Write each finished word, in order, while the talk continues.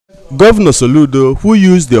Governor Soludo, who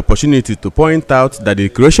used the opportunity to point out that the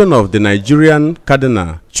creation of the Nigerian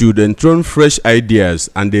Cardinal should enthrone fresh ideas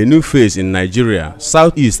and a new phase in Nigeria,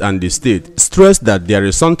 Southeast and the state, stressed that there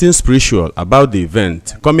is something spiritual about the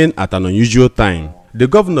event coming at an unusual time. The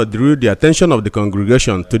governor drew the attention of the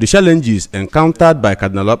congregation to the challenges encountered by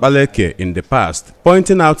Cardinal Okpaleke in the past,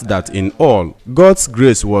 pointing out that in all, God's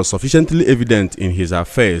grace was sufficiently evident in his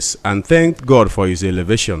affairs, and thanked God for his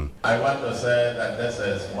elevation. I want to say that this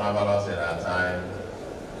is marvelous in our time.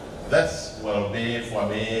 This will be for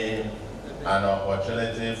me an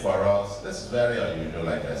opportunity for us. This is very unusual,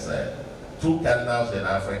 like I said. 2 cardinals in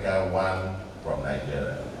Africa, 1 from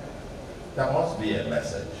Nigeria. There must be a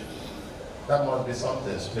message. There must be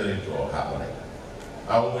something spiritual happening.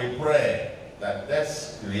 And we pray that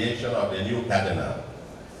this creation of a new cardinal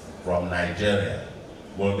from Nigeria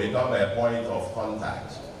will become a point of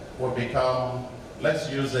contact. Will become, let's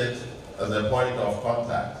use it as a point of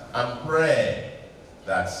contact, and pray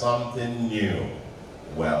that something new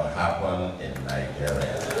will happen in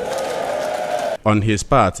Nigeria. On his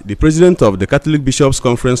part, the president of the Catholic Bishops'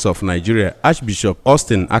 Conference of Nigeria, Archbishop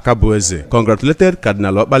Austin Akabueze, congratulated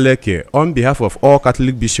Cardinal Okpaleke on behalf of all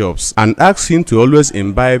Catholic bishops and asked him to always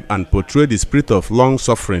imbibe and portray the spirit of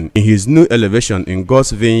long-suffering in his new elevation in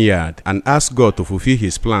God's vineyard, and asked God to fulfill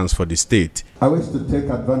his plans for the state. I wish to take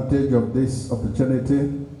advantage of this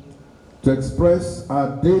opportunity to express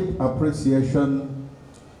our deep appreciation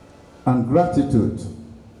and gratitude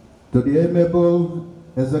to the amiable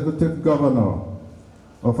Executive Governor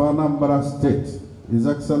of Anambra State, His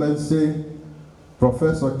Excellency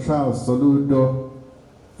Professor Charles Soludo,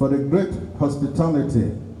 for the great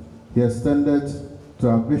hospitality he extended to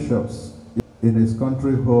our bishops in his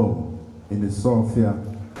country home in Ethiopia.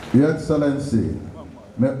 Your Excellency,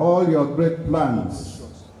 may all your great plans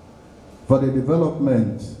for the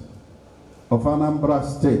development of Anambra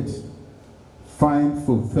State find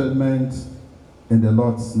fulfillment in the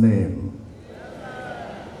Lord's name.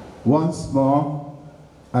 Once more,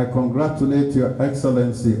 I congratulate Your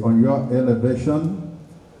Excellency on your elevation.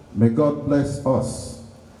 May God bless us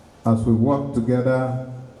as we work together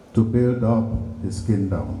to build up His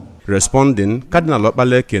kingdom. Responding, Cardinal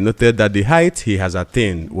Okpaleke noted that the height he has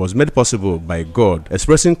attained was made possible by God,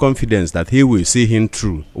 expressing confidence that he will see him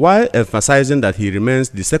through. While emphasizing that he remains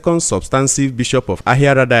the second substantive bishop of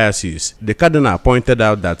Ahịara Diocese, the Cardinal pointed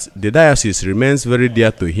out that the diocese remains very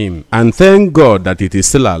dear to him and thanked God that it is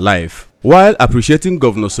still alive. While appreciating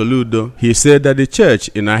Governor Soludo, he said that the church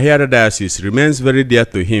in Ahịara Diocese remains very dear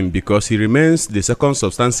to him because he remains the second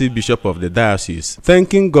substantive bishop of the diocese,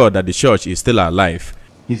 thanking God that the church is still alive.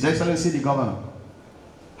 His Excellency the Governor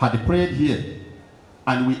had prayed here,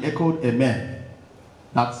 and we echoed amen,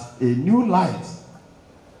 that a new light,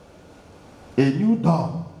 a new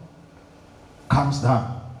dawn comes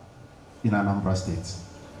down in Anambra State,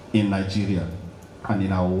 in Nigeria, and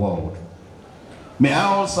in our world. May I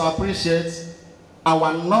also appreciate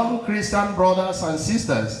our non-Christian brothers and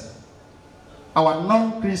sisters, our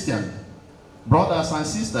non-Christian brothers and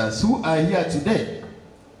sisters who are here today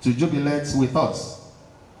to jubilate with us.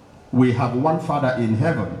 We have one Father in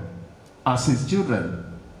heaven. As his children,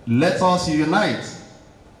 let us unite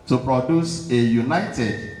to produce a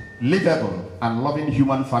united, livable, and loving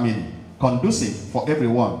human family, conducive for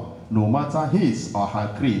everyone, no matter his or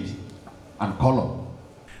her creed and color.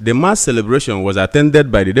 The mass celebration was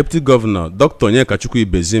attended by the Deputy Governor, Dr. Onyekachukwu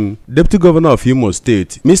Ibezim, Deputy Governor of Imo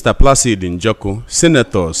State, Mr. Placid Njoku,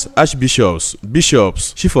 Senators, Archbishops,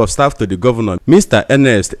 Bishops, Chief of Staff to the Governor, Mr.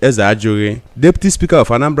 Ernest Eze-Ajuri, Deputy Speaker of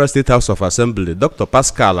Anambra State House of Assembly, Dr.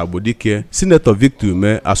 Pascal Abodike, Senator Victor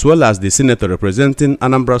Ume, as well as the Senator representing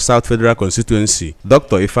Anambra South Federal Constituency,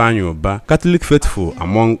 Dr. Ifeanyi Uba, Catholic faithful,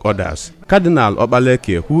 among others. Cardinal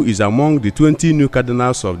Okpaleke, who is among the 20 new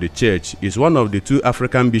cardinals of the church, is one of the 2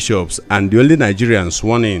 African bishops and the only Nigerian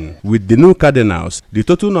sworn in. With the new cardinals, the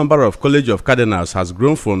total number of College of Cardinals has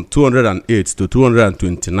grown from 208 to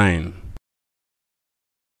 229.